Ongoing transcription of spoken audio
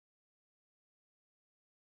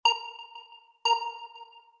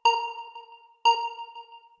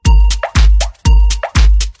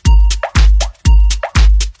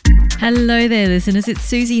Hello there, listeners. It's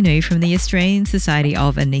Susie New from the Australian Society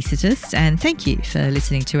of Anaesthetists, and thank you for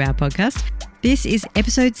listening to our podcast. This is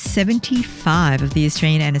episode 75 of the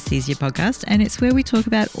Australian Anaesthesia podcast, and it's where we talk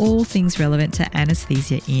about all things relevant to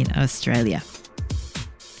anaesthesia in Australia.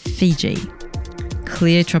 Fiji.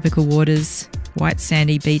 Clear tropical waters, white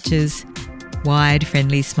sandy beaches, wide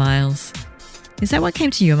friendly smiles. Is that what came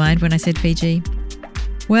to your mind when I said Fiji?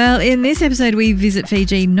 Well, in this episode, we visit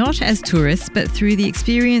Fiji not as tourists, but through the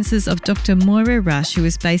experiences of Dr. Moira Rush, who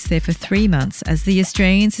was based there for 3 months as the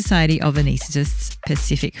Australian Society of Anaesthetists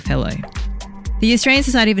Pacific Fellow. The Australian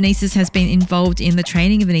Society of Anaesthetists has been involved in the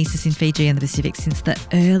training of anaesthetists in Fiji and the Pacific since the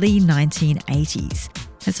early 1980s.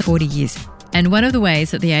 That's 40 years. And one of the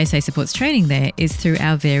ways that the ASA supports training there is through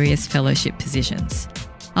our various fellowship positions.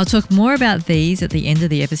 I'll talk more about these at the end of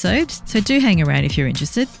the episode, so do hang around if you're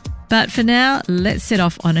interested. But for now, let's set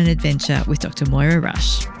off on an adventure with Dr. Moira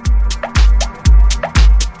Rush.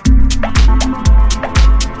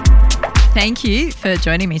 Thank you for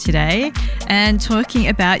joining me today and talking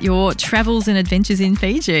about your travels and adventures in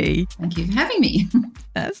Fiji. Thank you for having me.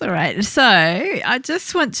 That's all right. So I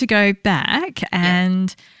just want to go back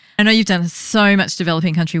and I know you've done so much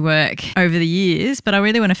developing country work over the years, but I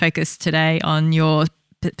really want to focus today on your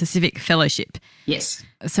Pacific Fellowship. Yes.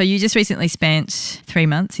 So you just recently spent 3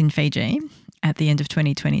 months in Fiji at the end of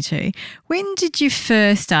 2022. When did you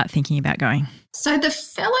first start thinking about going? So the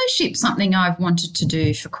fellowship's something I've wanted to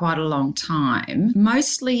do for quite a long time,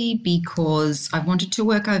 mostly because I've wanted to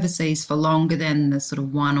work overseas for longer than the sort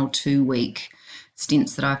of 1 or 2 week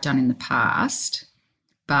stints that I've done in the past.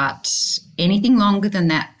 But anything longer than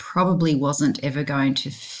that probably wasn't ever going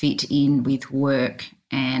to fit in with work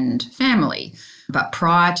and family. But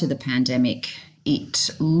prior to the pandemic, it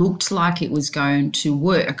looked like it was going to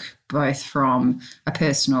work both from a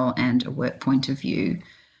personal and a work point of view.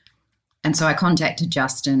 And so I contacted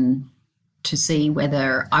Justin to see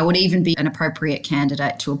whether I would even be an appropriate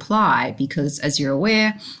candidate to apply because, as you're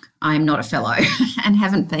aware, I'm not a fellow and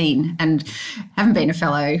haven't been a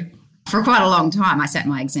fellow for quite a long time. I sat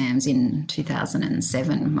my exams in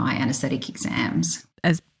 2007, my anaesthetic exams.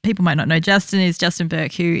 As people might not know, Justin is Justin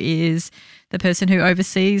Burke, who is the person who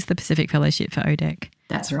oversees the Pacific Fellowship for ODEC.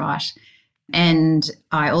 That's right. And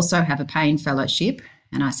I also have a pain fellowship,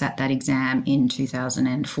 and I sat that exam in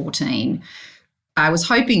 2014. I was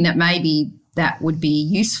hoping that maybe that would be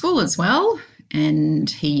useful as well, and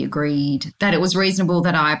he agreed that it was reasonable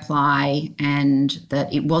that I apply and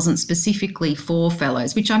that it wasn't specifically for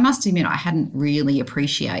fellows, which I must admit I hadn't really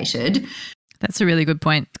appreciated. That's a really good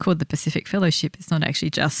point. It's called the Pacific Fellowship. It's not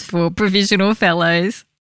actually just for provisional fellows.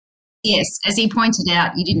 Yes, as he pointed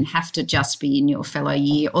out, you didn't have to just be in your fellow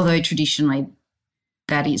year, although traditionally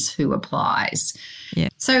that is who applies. Yeah.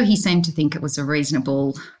 So he seemed to think it was a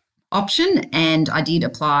reasonable option, and I did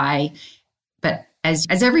apply. But as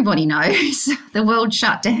everybody knows, the world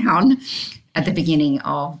shut down at the beginning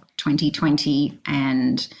of 2020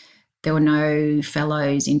 and there were no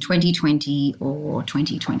fellows in 2020 or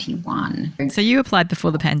 2021. So you applied before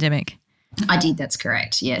the pandemic? I did, that's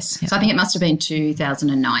correct, yes. Yep. So I think it must have been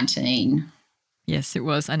 2019. Yes, it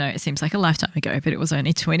was. I know it seems like a lifetime ago, but it was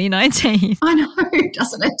only 2019. I know,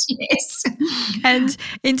 doesn't it? Yes. And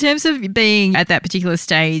in terms of being at that particular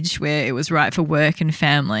stage where it was right for work and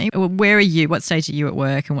family, where are you? What stage are you at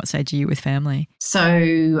work and what stage are you with family?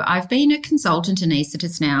 So I've been a consultant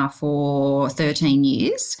anaesthetist now for 13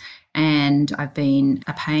 years. And I've been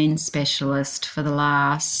a pain specialist for the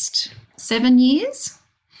last 7 years.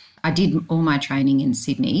 I did all my training in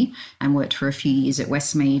Sydney and worked for a few years at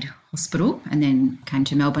Westmead Hospital and then came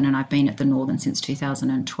to Melbourne, and I've been at the Northern since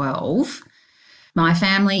 2012. My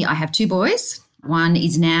family, I have 2 boys. One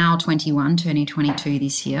is now 21, turning 22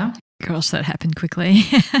 this year. Gosh, that happened quickly.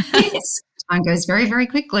 Yes. Time goes very, very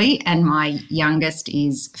quickly, and my youngest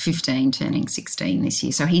is 15, turning 16 this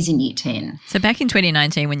year, so he's in year 10. So back in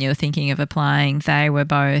 2019 when you were thinking of applying, they were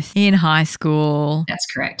both in high school. That's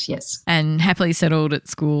correct, yes. And happily settled at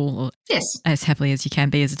school. Yes. As happily as you can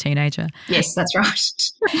be as a teenager. Yes, that's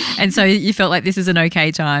right. And so you felt like this is an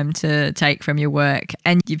okay time to take from your work,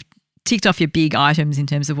 and you've ticked off your big items in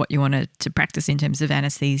terms of what you wanted to practice in terms of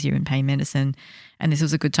anaesthesia and pain medicine, and this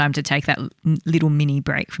was a good time to take that little mini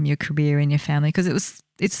break from your career and your family because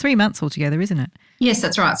it's 3 months altogether, isn't it? Yes,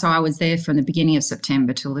 that's right. So I was there from the beginning of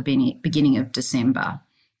September till the beginning of December.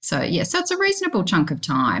 So, yeah, so it's a reasonable chunk of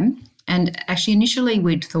time. And actually initially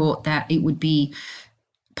we'd thought that it would be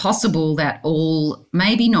possible that all,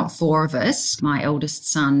 maybe not 4 of us, my eldest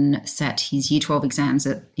son sat his Year 12 exams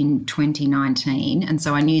in 2019, and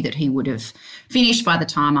so I knew that he would have finished by the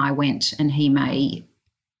time I went, and he may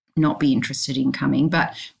not be interested in coming.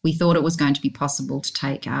 But we thought it was going to be possible to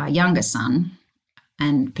take our younger son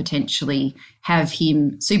and potentially have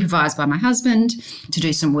him supervised by my husband to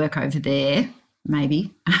do some work over there,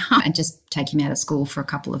 maybe, and just take him out of school for a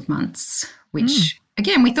couple of months, which,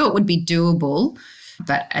 again, we thought would be doable.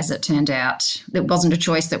 But as it turned out, it wasn't a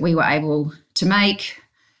choice that we were able to make.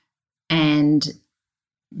 And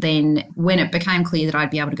then when it became clear that I'd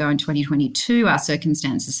be able to go in 2022, our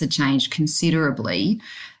circumstances had changed considerably.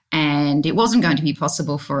 And it wasn't going to be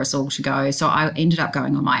possible for us all to go. So I ended up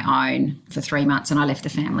going on my own for 3 months, and I left the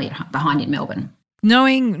family behind in Melbourne.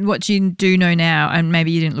 Knowing what you do know now, and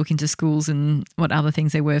maybe you didn't look into schools and what other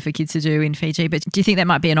things there were for kids to do in Fiji, but do you think that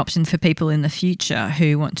might be an option for people in the future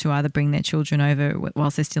who want to either bring their children over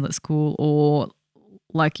whilst they're still at school, or,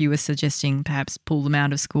 like you were suggesting, perhaps pull them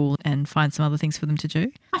out of school and find some other things for them to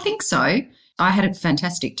do? I think so. I had a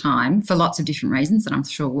fantastic time for lots of different reasons that I'm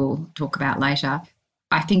sure we'll talk about later.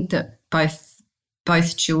 I think that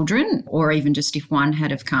both children, or even just if one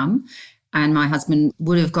had have come, and my husband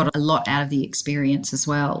would have got a lot out of the experience as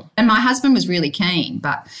well. And my husband was really keen,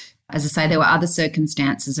 but as I say, there were other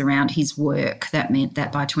circumstances around his work that meant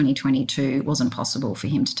that by 2022 it wasn't possible for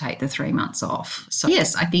him to take the 3 months off. So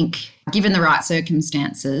yes, I think given the right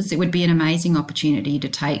circumstances, it would be an amazing opportunity to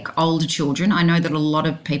take older children. I know that a lot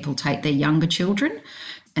of people take their younger children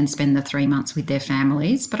and spend the 3 months with their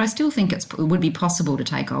families, but I still think it would be possible to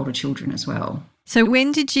take older children as well. So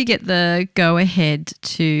when did you get the go-ahead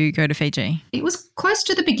to go to Fiji? It was close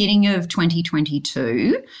to the beginning of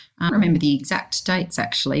 2022. I don't remember the exact dates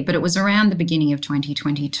actually, but it was around the beginning of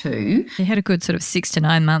 2022. You had a good sort of 6 to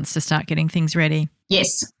 9 months to start getting things ready.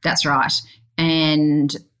 Yes, that's right.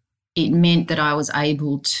 And it meant that I was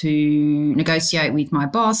able to negotiate with my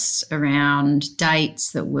boss around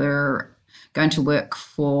dates that were going to work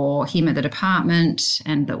for him at the department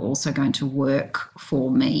and that were also going to work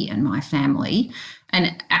for me and my family.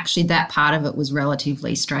 And actually that part of it was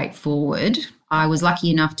relatively straightforward. I was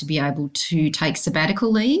lucky enough to be able to take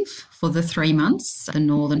sabbatical leave for the 3 months. The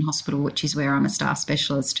Northern Hospital, which is where I'm a staff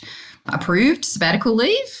specialist, approved sabbatical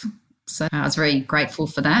leave. So I was very grateful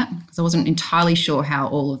for that because I wasn't entirely sure how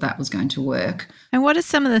all of that was going to work. And what are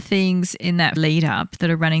some of the things in that lead up that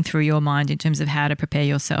are running through your mind in terms of how to prepare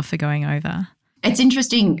yourself for going over? It's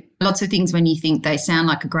interesting, lots of things when you think they sound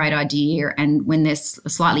like a great idea and when they're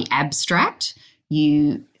slightly abstract,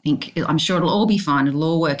 you think, I'm sure it'll all be fine, it'll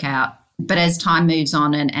all work out. But as time moves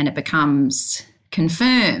on and it becomes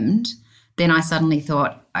confirmed, then I suddenly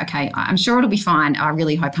thought, okay, I'm sure it'll be fine. I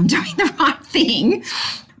really hope I'm doing the right thing.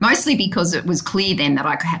 Mostly because it was clear then that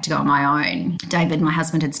I had to go on my own. David, my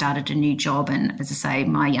husband, had started a new job and, as I say,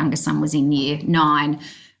 my younger son was in year 9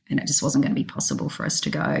 and it just wasn't going to be possible for us to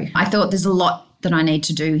go. I thought there's a lot that I need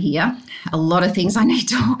to do here, a lot of things I need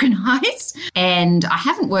to organise. And I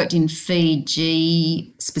haven't worked in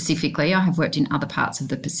Fiji specifically. I have worked in other parts of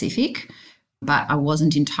the Pacific, but I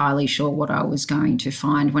wasn't entirely sure what I was going to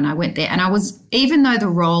find when I went there. And even though the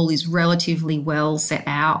role is relatively well set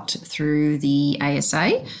out through the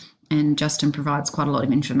ASA, and Justin provides quite a lot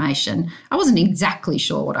of information, I wasn't exactly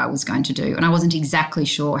sure what I was going to do. And I wasn't exactly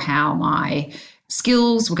sure how my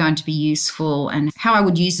skills were going to be useful and how I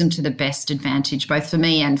would use them to the best advantage, both for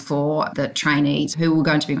me and for the trainees who were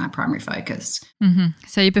going to be my primary focus. Mm-hmm.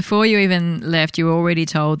 So before you even left, you were already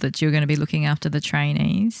told that you were going to be looking after the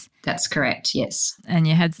trainees. That's correct, yes. And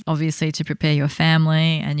you had obviously to prepare your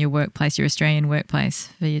family and your workplace, your Australian workplace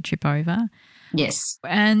for your trip over. Yes.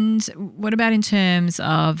 And what about in terms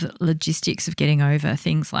of logistics of getting over,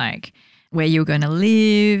 things like where you were going to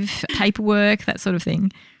live, paperwork, that sort of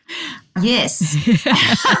thing? Yes.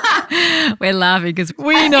 We're laughing because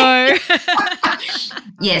we know.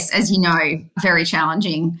 Yes, as you know, very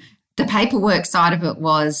challenging. The paperwork side of it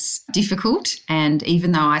was difficult, and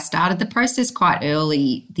even though I started the process quite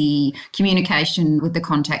early, the communication with the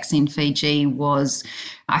contacts in Fiji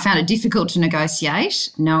I found it difficult to negotiate,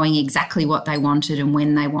 knowing exactly what they wanted and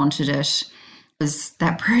when they wanted it.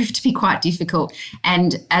 That proved to be quite difficult.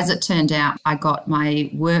 And as it turned out, I got my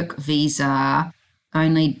work visa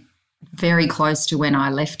only very close to when I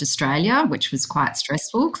left Australia, which was quite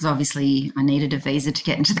stressful because obviously I needed a visa to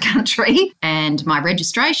get into the country, and my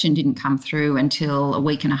registration didn't come through until a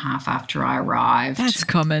week and a half after I arrived. That's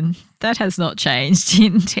common. That has not changed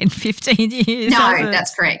in 10, 15 years. No,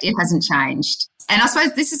 that's correct. It hasn't changed. And I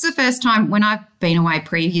suppose this is the first time when I've been away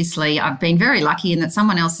previously, I've been very lucky in that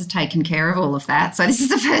someone else has taken care of all of that. So this is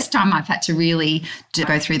the first time I've had to really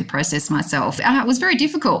go through the process myself. And it was very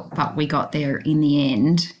difficult, but we got there in the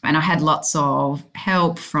end. And I had lots of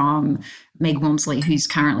help from Meg Walmsley, who's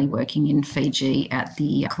currently working in Fiji at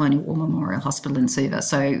the Colonial War Memorial Hospital in Suva.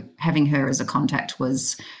 So having her as a contact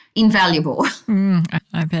was invaluable.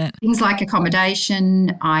 I bet. Things like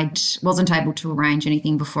accommodation, I wasn't able to arrange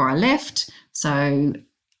anything before I left, so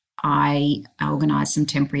I organised some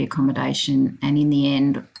temporary accommodation and in the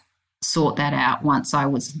end sort that out once I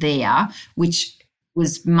was there, which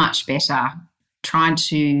was much better, trying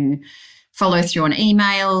to follow through on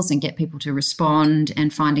emails and get people to respond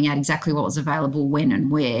and finding out exactly what was available when and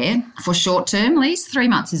where. For short-term lease, 3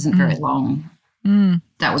 months isn't very long.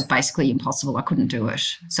 That was basically impossible. I couldn't do it.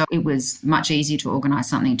 So it was much easier to organise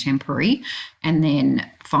something temporary and then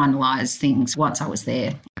finalise things once I was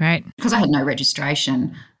there. Great. Because I had no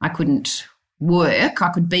registration, I couldn't work. I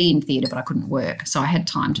could be in theatre, but I couldn't work. So I had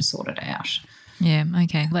time to sort it out. Yeah,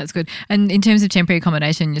 okay, that's good. And in terms of temporary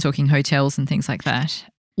accommodation, you're talking hotels and things like that?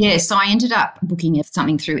 Yeah, so I ended up booking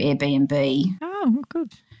something through Airbnb. Oh,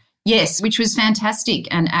 good. Yes, which was fantastic.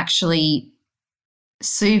 And actually,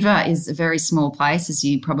 Suva is a very small place, as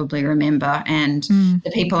you probably remember, and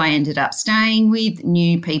the people I ended up staying with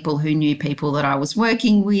knew people who knew people that I was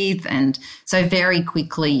working with, and so very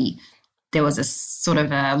quickly there was a sort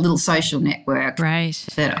of a little social network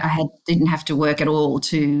that I didn't have to work at all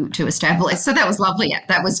to establish. So that was lovely. Yeah,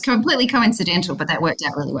 that was completely coincidental, but that worked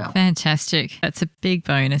out really well. Fantastic. That's a big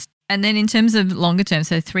bonus. And then in terms of longer term,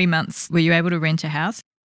 so 3 months, were you able to rent a house?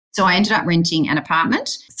 So I ended up renting an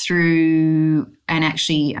apartment and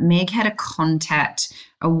actually Meg had a contact,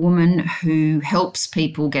 a woman who helps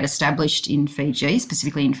people get established in Fiji,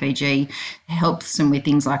 specifically in Fiji, helps them with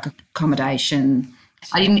things like accommodation.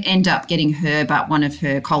 I didn't end up getting her, but one of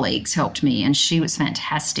her colleagues helped me and she was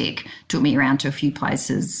fantastic, took me around to a few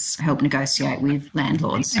places, helped negotiate with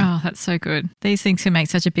landlords. Oh, that's so good. These things can make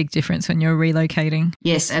such a big difference when you're relocating.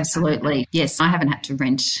 Yes, absolutely. Yes, I haven't had to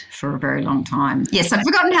rent for a very long time. Yes, I've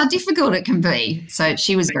forgotten how difficult it can be. So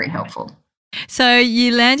she was very helpful. So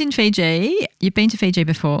you land in Fiji. You've been to Fiji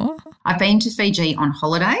before? I've been to Fiji on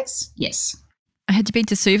holidays, yes. Had you been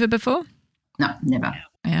to Suva before? No, never.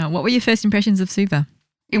 Yeah. What were your first impressions of Suva?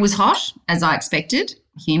 It was hot, as I expected,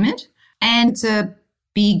 humid, and it's a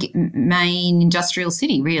big main industrial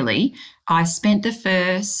city, really. I spent the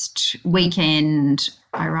first weekend,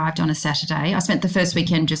 I arrived on a Saturday. I spent the first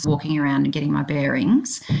weekend just walking around and getting my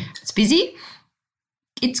bearings. It's busy.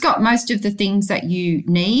 It's got most of the things that you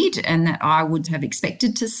need and that I would have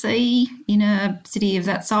expected to see in a city of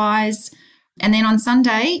that size. And then on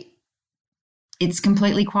Sunday, it's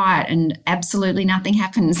completely quiet and absolutely nothing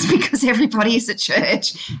happens because everybody is at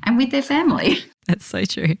church and with their family. That's so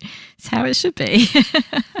true. It's how it should be.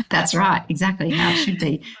 That's right, exactly how it should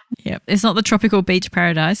be. Yeah, it's not the tropical beach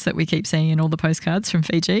paradise that we keep seeing in all the postcards from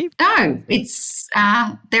Fiji. No, it's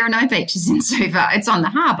there are no beaches in Suva. It's on the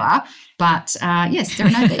harbour, but yes, there are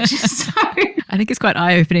no beaches. So. I think it's quite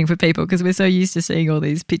eye-opening for people because we're so used to seeing all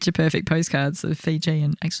these picture-perfect postcards of Fiji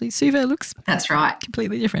and actually Suva looks that's right,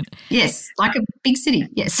 completely different. Yes, like a big city,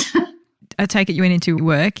 yes. I take it you went into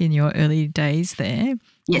work in your early days there.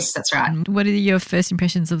 Yes, that's right. And what are your first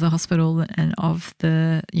impressions of the hospital and of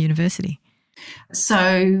the university?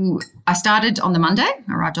 So I started on the Monday,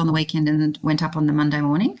 arrived on the weekend and went up on the Monday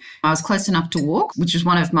morning. I was close enough to walk, which was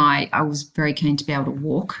I was very keen to be able to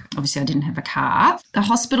walk. Obviously, I didn't have a car. The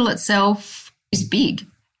hospital itself is big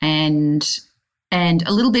and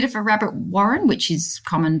a little bit of a rabbit warren, which is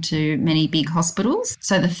common to many big hospitals.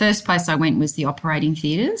 So the first place I went was the operating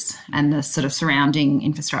theatres and the sort of surrounding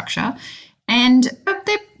infrastructure. And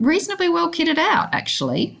they're reasonably well kitted out,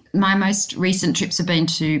 actually. My most recent trips have been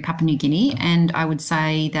to Papua New Guinea, and I would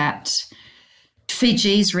say that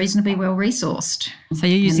Fiji is reasonably well resourced. So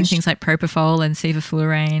you're using things like propofol and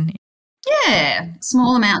sevoflurane? Yeah,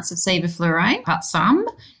 small amounts of sevoflurane, but some.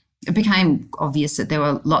 It became obvious that there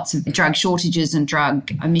were lots of drug shortages and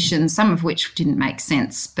drug omissions, some of which didn't make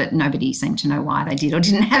sense, but nobody seemed to know why they did or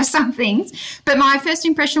didn't have some things. But my first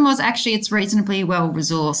impression was actually it's reasonably well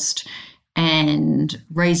resourced and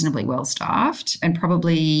reasonably well staffed and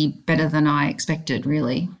probably better than I expected,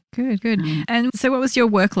 really. Good. And so what was your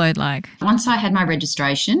workload like? Once I had my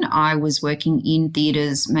registration, I was working in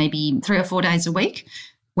theatres maybe 3 or 4 days a week.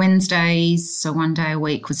 Wednesdays, so 1 day a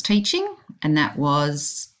week was teaching, and that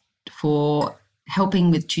was for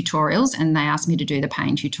helping with tutorials, and they asked me to do the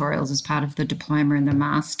pain tutorials as part of the diploma and the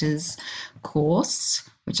master's course,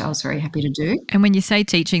 which I was very happy to do. And when you say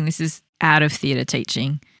teaching, this is out of theatre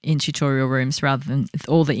teaching in tutorial rooms rather than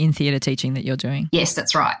all the in-theatre teaching that you're doing? Yes,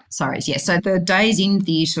 that's right. Sorry, yes. So the days in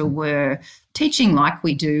theatre were teaching like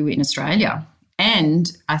we do in Australia.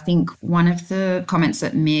 And I think one of the comments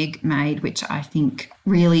that Meg made, which I think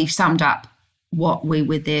really summed up what we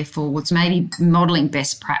were there for, was maybe modelling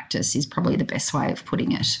best practice is probably the best way of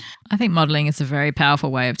putting it. I think modelling is a very powerful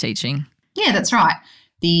way of teaching. Yeah, that's right.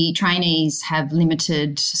 The trainees have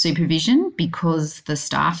limited supervision because the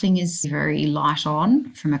staffing is very light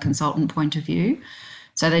on from a consultant point of view.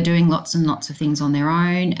 So they're doing lots and lots of things on their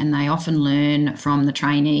own, and they often learn from the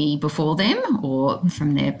trainee before them or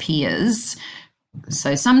from their peers.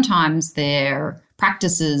 So sometimes their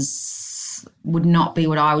practices would not be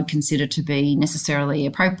what I would consider to be necessarily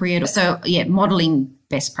appropriate. So, modelling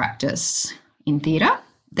best practice in theatre.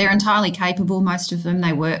 They're entirely capable, most of them.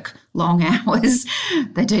 They work long hours.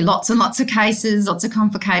 They do lots and lots of cases, lots of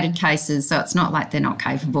complicated cases. So it's not like they're not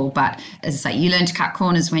capable. But as I say, you learn to cut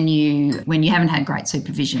corners when you haven't had great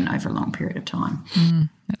supervision over a long period of time.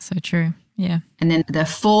 That's so true. Yeah. And then the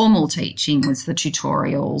formal teaching was the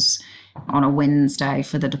tutorials on a Wednesday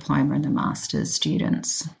for the diploma and the master's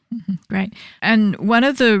students. Great. And one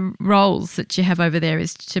of the roles that you have over there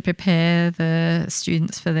is to prepare the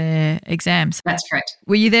students for their exams. That's correct.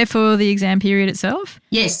 Were you there for the exam period itself?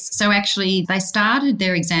 Yes. So actually they started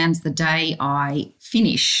their exams the day I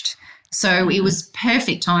finished. So it was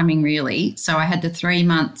perfect timing, really. So I had the 3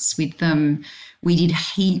 months with them. We did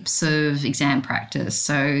heaps of exam practice.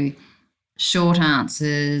 So short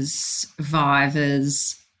answers,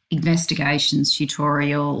 vivas, investigations,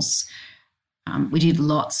 tutorials. We did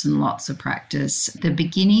lots and lots of practice. The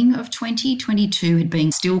beginning of 2022 had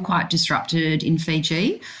been still quite disrupted in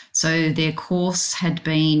Fiji. So their course had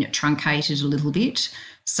been truncated a little bit.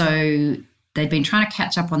 So they'd been trying to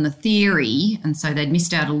catch up on the theory, and so they'd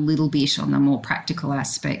missed out a little bit on the more practical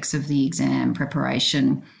aspects of the exam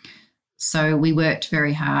preparation. So we worked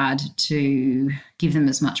very hard to give them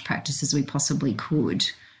as much practice as we possibly could.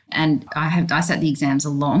 And I sat the exams a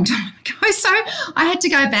long time ago, so I had to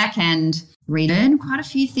go back and relearn quite a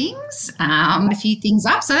few things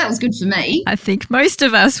up. So that was good for me. I think most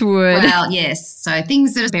of us would. Well, yes. So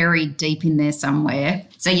things that are buried deep in there somewhere.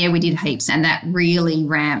 So, we did heaps, and that really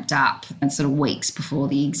ramped up and sort of weeks before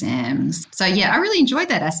the exams. So, I really enjoyed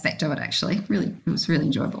that aspect of it, actually. It was really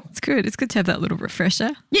enjoyable. It's good. It's good to have that little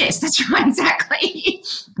refresher. Yes, that's right, exactly.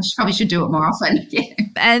 I probably should do it more often, yeah.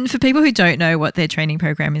 And for people who don't know what their training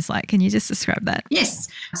program is like, can you just describe that? Yes.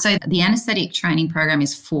 So the anaesthetic training program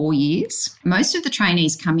is 4 years. Most of the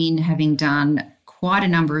trainees come in having done quite a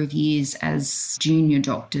number of years as junior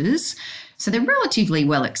doctors. So they're relatively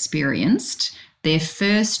well experienced. Their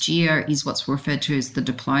first year is what's referred to as the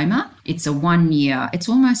diploma. It's a 1 year, it's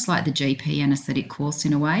almost like the GP anaesthetic course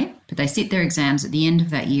in a way, but they sit their exams at the end of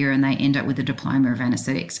that year and they end up with a diploma of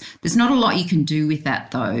anaesthetics. There's not a lot you can do with that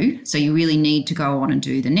though, so you really need to go on and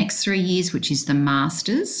do the next 3 years, which is the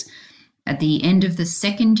masters. At the end of the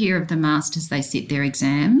second year of the masters, they sit their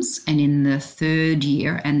exams, and in the third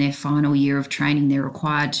year and their final year of training, they're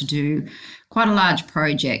required to do quite a large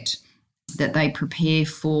project that they prepare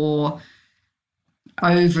for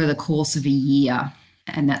over the course of a year,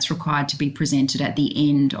 and that's required to be presented at the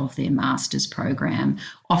end of their master's program,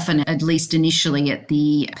 often at least initially at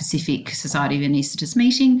the Pacific Society of Anaesthetists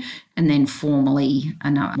meeting, and then formally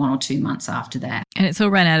 1 or 2 months after that. And it's all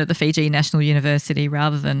run out of the Fiji National University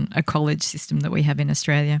rather than a college system that we have in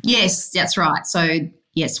Australia. Yes, that's right. So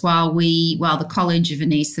yes, while the College of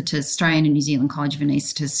Anaesthetists, Australian and New Zealand College of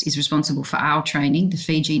Anaesthetists, is responsible for our training, the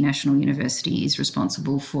Fiji National University is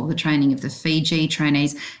responsible for the training of the Fiji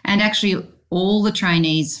trainees, and actually all the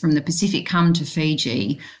trainees from the Pacific come to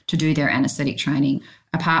Fiji to do their anaesthetic training.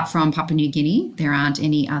 Apart from Papua New Guinea, there aren't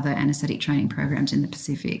any other anaesthetic training programs in the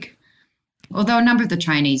Pacific. Although a number of the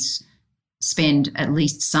trainees spend at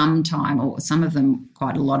least some time, or some of them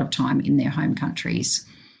quite a lot of time, in their home countries.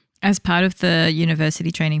 As part of the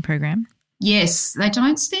university training program? Yes, they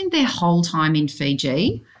don't spend their whole time in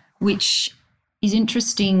Fiji, which is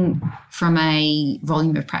interesting from a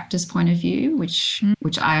volume of practice point of view, which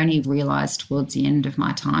I only realised towards the end of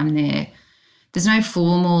my time there. There's no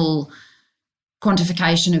formal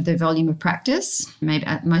quantification of their volume of practice. Maybe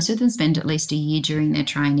most of them spend at least a year during their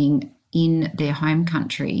training in their home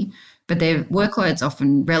country, but their workload's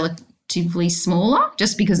often relatively smaller,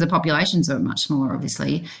 just because the populations are much smaller,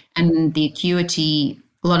 obviously, and the acuity,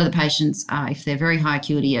 a lot of the patients, if they're very high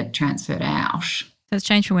acuity, are transferred out. That's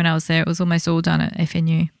changed from when I was there. It was almost all done at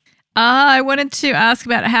FNU. I wanted to ask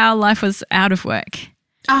about how life was out of work.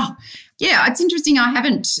 Oh, yeah, it's interesting. I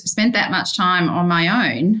haven't spent that much time on my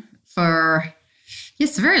own for,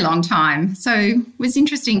 a very long time. So it was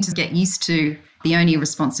interesting to get used to the only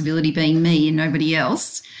responsibility being me and nobody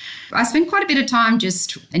else. I spent quite a bit of time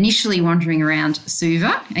just initially wandering around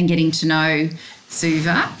Suva and getting to know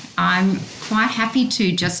Suva. I'm quite happy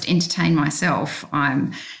to just entertain myself.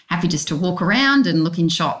 I'm happy just to walk around and look in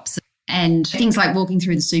shops And things like walking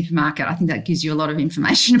through the supermarket, I think that gives you a lot of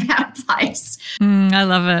information about a place. I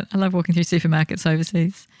love it. I love walking through supermarkets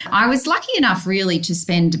overseas. I was lucky enough really to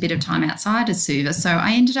spend a bit of time outside of Suva. So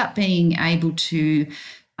I ended up being able to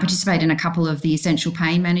participate in a couple of the essential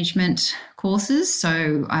pain management courses.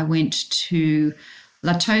 So I went to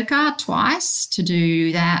Lautoka twice to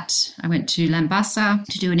do that. I went to Lambasa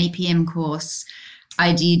to do an EPM course.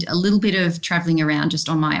 I did a little bit of travelling around just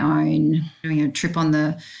on my own, doing a trip on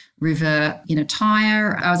the river in a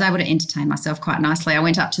tyre. I was able to entertain myself quite nicely. I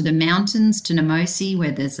went up to the mountains to Namosi,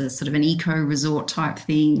 where there's a sort of an eco resort type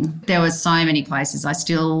thing. There were so many places I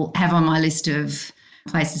still have on my list of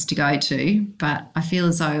places to go to, but I feel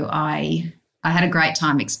as though I had a great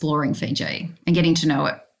time exploring Fiji and getting to know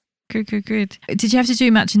it. Good. Did you have to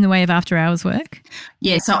do much in the way of after hours work?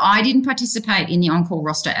 Yeah, so I didn't participate in the on-call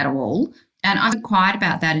roster at all. And I was quiet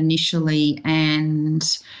about that initially, and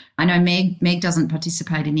I know Meg doesn't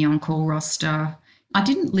participate in the on-call roster. I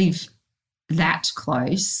didn't live that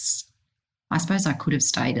close. I suppose I could have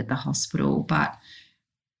stayed at the hospital, but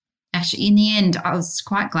actually in the end I was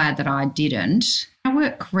quite glad that I didn't. I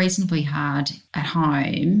work reasonably hard at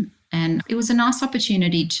home, and it was a nice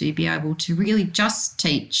opportunity to be able to really just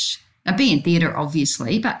teach, be in theatre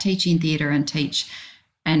obviously, but teach in theatre and teach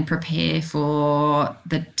and prepare for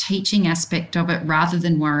the teaching aspect of it rather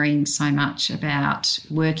than worrying so much about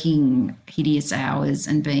working hideous hours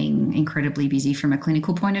and being incredibly busy from a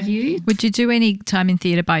clinical point of view. Would you do any time in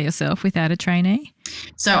theatre by yourself without a trainee?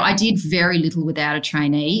 So I did very little without a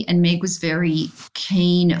trainee, and Meg was very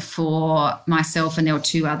keen for myself, and there were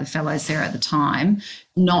 2 other fellows there at the time,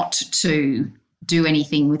 not to do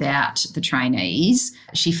anything without the trainees.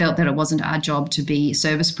 She felt that it wasn't our job to be a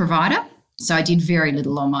service provider. So I did very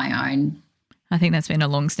little on my own. I think that's been a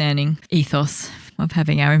long-standing ethos of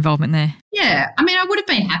having our involvement there. Yeah. I mean, I would have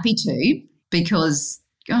been happy to, because,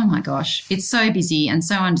 oh my gosh, it's so busy and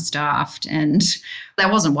so understaffed, and that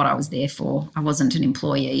wasn't what I was there for. I wasn't an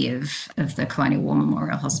employee of the Colonial War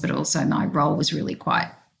Memorial Hospital, so my role was really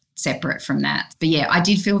quite separate from that. But, yeah, I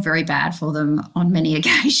did feel very bad for them on many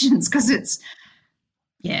occasions because it's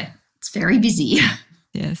very busy.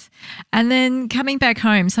 Yes. And then coming back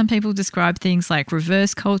home, some people describe things like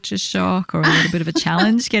reverse culture shock or a little bit of a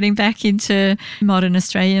challenge getting back into modern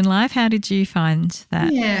Australian life. How did you find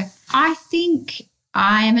that? Yeah, I think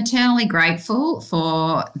I am eternally grateful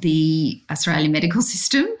for the Australian medical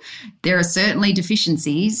system. There are certainly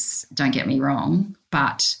deficiencies, don't get me wrong,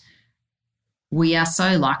 but we are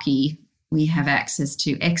so lucky. We have access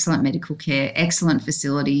to excellent medical care, excellent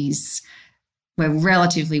facilities. We're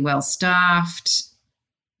relatively well staffed.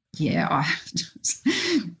 Yeah,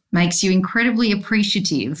 makes you incredibly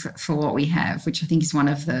appreciative for what we have, which I think is one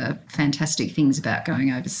of the fantastic things about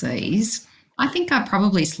going overseas. I think I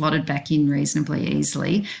probably slotted back in reasonably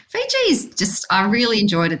easily. Fiji is just, I really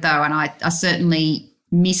enjoyed it though, and I certainly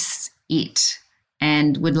miss it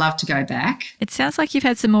and would love to go back. It sounds like you've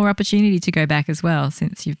had some more opportunity to go back as well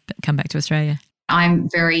since you've come back to Australia. I'm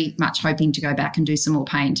very much hoping to go back and do some more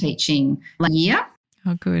pain teaching a year.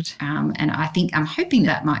 Oh, good. And I'm hoping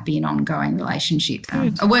that might be an ongoing relationship,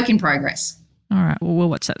 a work in progress. All right. Well, we'll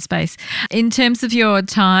watch that space. In terms of your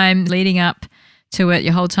time leading up to it,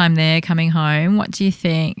 your whole time there, coming home, what do you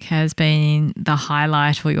think has been the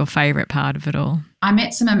highlight or your favourite part of it all? I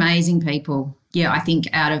met some amazing people. Yeah, I think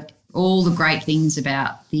out of all the great things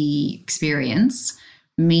about the experience,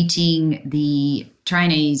 meeting the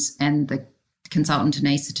trainees and the consultant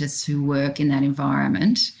anaesthetists who work in that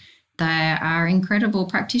environment, they are incredible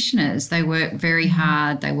practitioners. They work very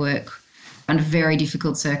hard. They work under very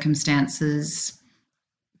difficult circumstances.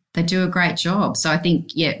 They do a great job. So I think,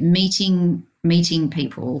 yeah, meeting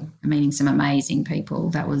people, meeting some amazing people,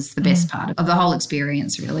 that was the best part of the whole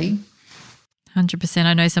experience, really. 100%.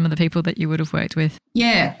 I know some of the people that you would have worked with.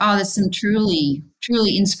 Yeah. Oh, there's some truly,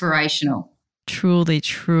 truly inspirational. Truly,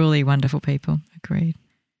 truly wonderful people. Agreed.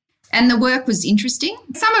 And the work was interesting.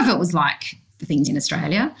 Some of it was like the things in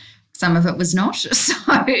Australia. Some of it was not. So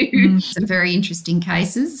some very interesting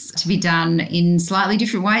cases to be done in slightly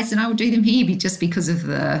different ways than I would do them here, just because of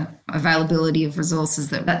the availability of resources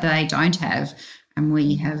that they don't have and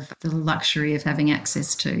we have the luxury of having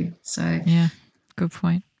access to. So yeah, good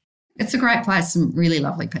point. It's a great place, some really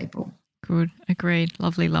lovely people. Good, agreed.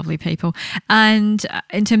 Lovely, lovely people. And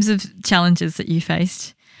in terms of challenges that you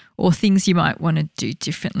faced or things you might want to do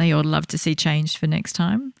differently or love to see changed for next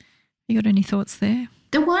time, you got any thoughts there?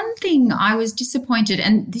 The one thing I was disappointed,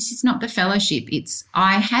 and this is not the fellowship, it's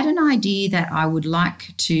I had an idea that I would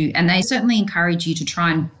like to, and they certainly encourage you to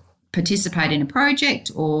try and participate in a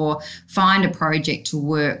project or find a project to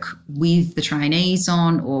work with the trainees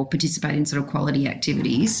on or participate in sort of quality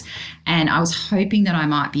activities. And I was hoping that I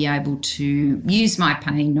might be able to use my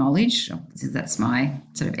pain knowledge, because that's my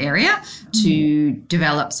sort of area, to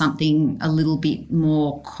develop something a little bit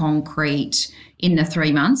more concrete in the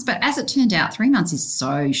 3 months. But as it turned out, 3 months is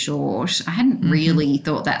so short. I hadn't really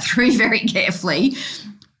thought that through very carefully,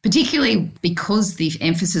 particularly because the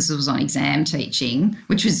emphasis was on exam teaching,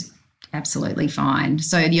 which was absolutely fine.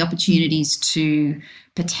 So the opportunities to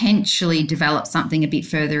potentially develop something a bit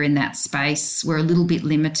further in that space were a little bit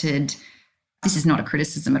limited. This is not a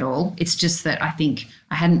criticism at all. It's just that I think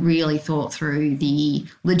I hadn't really thought through the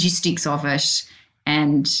logistics of it.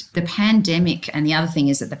 And the pandemic, and the other thing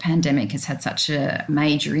is that the pandemic has had such a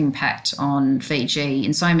major impact on Fiji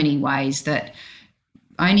in so many ways that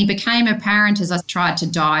only became apparent as I tried to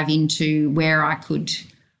dive into where I could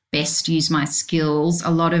best use my skills.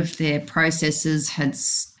 A lot of their processes had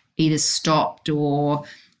either stopped or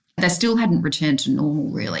they still hadn't returned to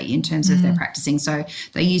normal, really, in terms of their practicing. So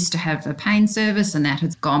they used to have a pain service and that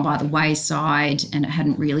had gone by the wayside and it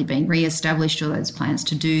hadn't really been re-established, or those plans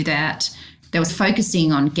to do that. They was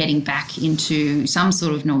focusing on getting back into some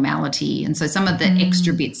sort of normality. And so some of the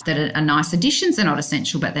extra bits that are nice additions, they're not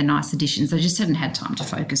essential, but they're nice additions, they just hadn't had time to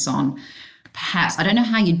focus on. Perhaps, I don't know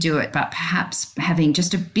how you do it, but perhaps having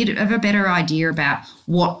just a bit of a better idea about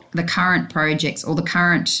what the current projects or the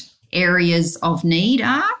current areas of need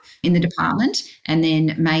are in the department, and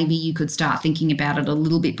then maybe you could start thinking about it a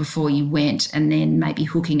little bit before you went, and then maybe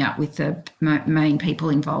hooking up with the main people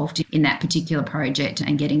involved in that particular project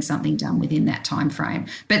and getting something done within that time frame.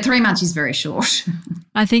 But 3 months is very short.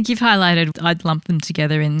 I think you've highlighted, I'd lump them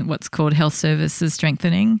together in what's called health services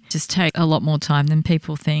strengthening. Just take a lot more time than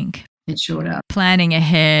people think. It sure does. Planning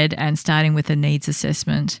ahead and starting with a needs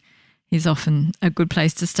assessment is often a good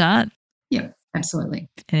place to start. Yep, absolutely.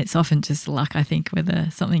 And it's often just luck, I think, whether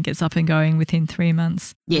something gets up and going within 3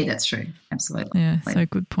 months. Yeah, that's true. Absolutely. Yeah, so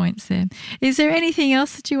good points there. Is there anything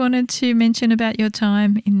else that you wanted to mention about your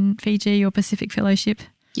time in Fiji or Pacific Fellowship?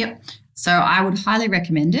 Yep. So I would highly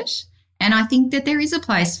recommend it. And I think that there is a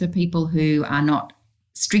place for people who are not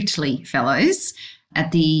strictly fellows.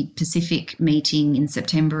 At the Pacific meeting in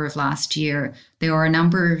September of last year, there were a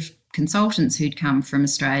number of consultants who'd come from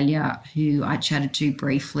Australia who I chatted to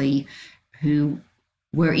briefly, who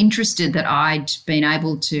were interested that I'd been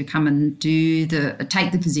able to come and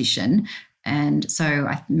take the position. And so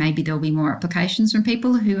maybe there'll be more applications from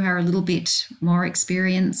people who are a little bit more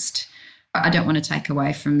experienced. I don't want to take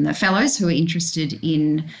away from the fellows who are interested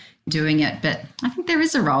in doing it, but I think there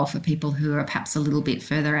is a role for people who are perhaps a little bit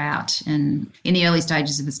further out and in the early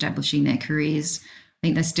stages of establishing their careers. I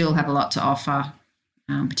think they still have a lot to offer,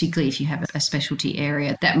 particularly if you have a specialty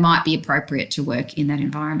area that might be appropriate to work in that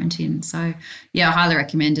environment in. So, yeah, I highly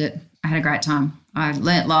recommend it. I had a great time. I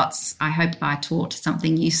learnt lots. I hope I taught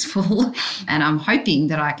something useful, and I'm hoping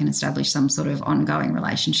that I can establish some sort of ongoing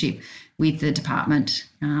relationship with the department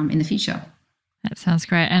in the future. That sounds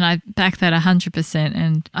great. And I back that 100%.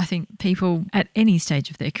 And I think people at any stage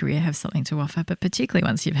of their career have something to offer, but particularly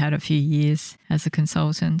once you've had a few years as a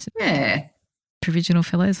consultant. Yeah. Provisional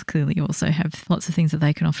fellows clearly also have lots of things that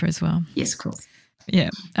they can offer as well. Yes, of course. Yeah.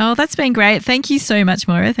 Oh, that's been great. Thank you so much,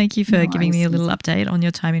 Moira. Thank you for giving me a little update on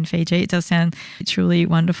your time in Fiji. It does sound truly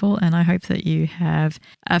wonderful, and I hope that you have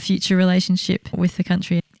a future relationship with the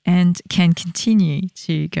country and can continue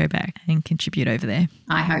to go back and contribute over there.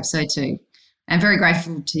 I hope so too. I'm very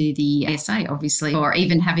grateful to the ASA, obviously, or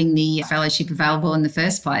even having the fellowship available in the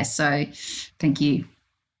first place. So thank you.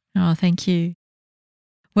 Oh, thank you.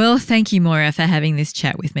 Well, thank you, Moira, for having this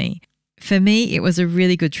chat with me. For me, it was a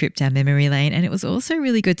really good trip down memory lane, and it was also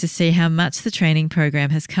really good to see how much the training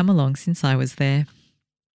program has come along since I was there.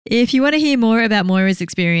 If you want to hear more about Moira's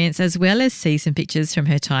experience as well as see some pictures from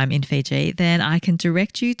her time in Fiji, then I can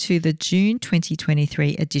direct you to the June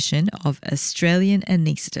 2023 edition of Australian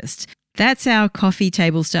Anaesthetist. That's our coffee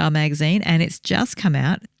table style magazine, and it's just come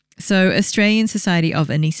out. So Australian Society of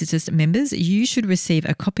Anaesthetists members, you should receive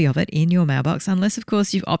a copy of it in your mailbox, unless, of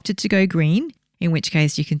course, you've opted to go green, in which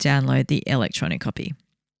case you can download the electronic copy.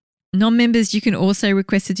 Non-members, you can also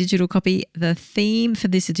request a digital copy. The theme for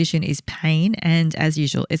this edition is pain, and as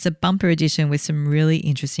usual, it's a bumper edition with some really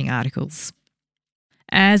interesting articles.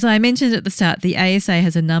 As I mentioned at the start, the ASA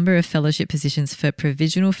has a number of fellowship positions for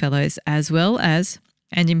provisional fellows as well as,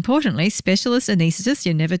 and importantly, specialist anaesthetists,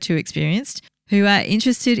 you're never too experienced, who are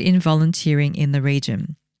interested in volunteering in the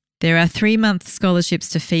region. There are 3-month scholarships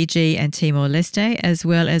to Fiji and Timor-Leste, as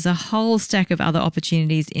well as a whole stack of other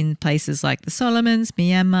opportunities in places like the Solomons,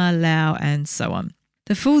 Myanmar, Laos, and so on.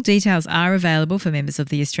 The full details are available for members of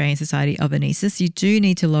the Australian Society of Anaesthetists. You do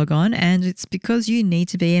need to log on, and it's because you need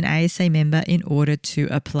to be an ASA member in order to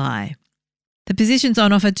apply. The positions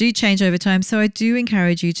on offer do change over time, so I do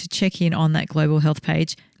encourage you to check in on that global health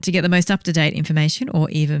page to get the most up-to-date information, or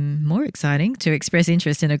even more exciting, to express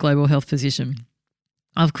interest in a global health position.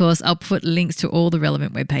 Of course, I'll put links to all the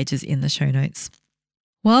relevant web pages in the show notes.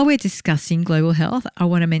 While we're discussing global health, I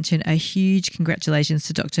want to mention a huge congratulations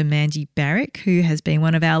to Dr. Mandy Barrick, who has been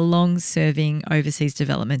one of our long-serving Overseas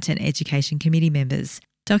Development and Education Committee members.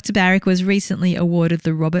 Dr. Barrick was recently awarded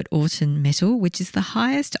the Robert Orton Medal, which is the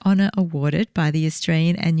highest honour awarded by the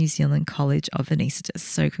Australian and New Zealand College of Anaesthetists.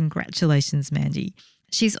 So congratulations, Mandy.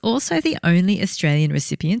 She's also the only Australian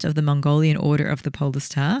recipient of the Mongolian Order of the Polar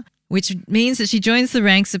Star, which means that she joins the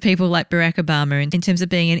ranks of people like Barack Obama in terms of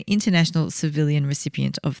being an international civilian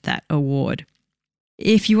recipient of that award.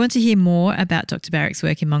 If you want to hear more about Dr. Barrick's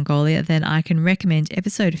work in Mongolia, then I can recommend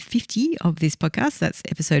episode 50 of this podcast. That's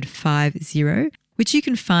episode 50, which you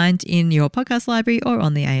can find in your podcast library or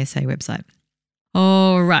on the ASA website.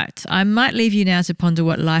 All right, I might leave you now to ponder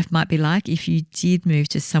what life might be like if you did move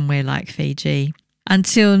to somewhere like Fiji.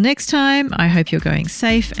 Until next time, I hope you're going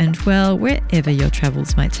safe and well wherever your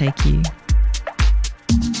travels might take you.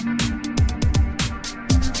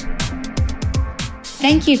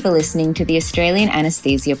 Thank you for listening to the Australian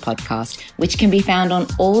Anaesthesia podcast, which can be found on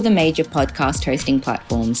all the major podcast hosting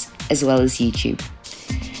platforms, as well as YouTube.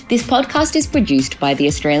 This podcast is produced by the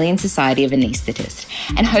Australian Society of Anaesthetists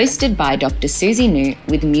and hosted by Dr. Susie New,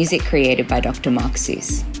 with music created by Dr. Mark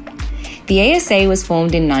Seuss. The ASA was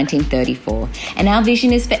formed in 1934, and our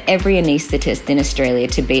vision is for every anaesthetist in Australia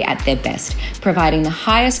to be at their best, providing the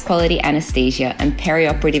highest quality anaesthesia and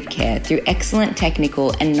perioperative care through excellent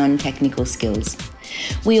technical and non-technical skills.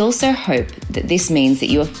 We also hope that this means that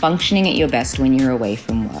you are functioning at your best when you're away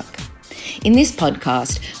from work. In this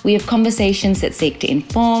podcast, we have conversations that seek to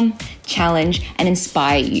inform, challenge, and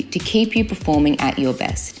inspire you to keep you performing at your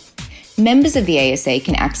best. Members of the ASA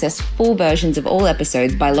can access full versions of all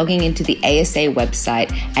episodes by logging into the ASA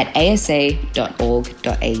website at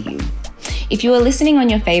asa.org.au. If you are listening on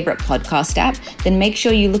your favourite podcast app, then make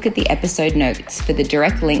sure you look at the episode notes for the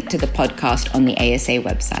direct link to the podcast on the ASA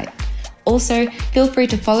website. Also, feel free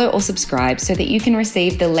to follow or subscribe so that you can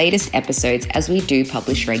receive the latest episodes as we do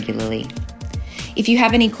publish regularly. If you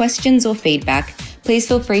have any questions or feedback, please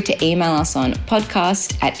feel free to email us on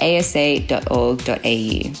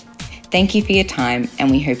podcast@asa.org.au. Thank you for your time,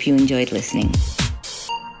 and we hope you enjoyed listening.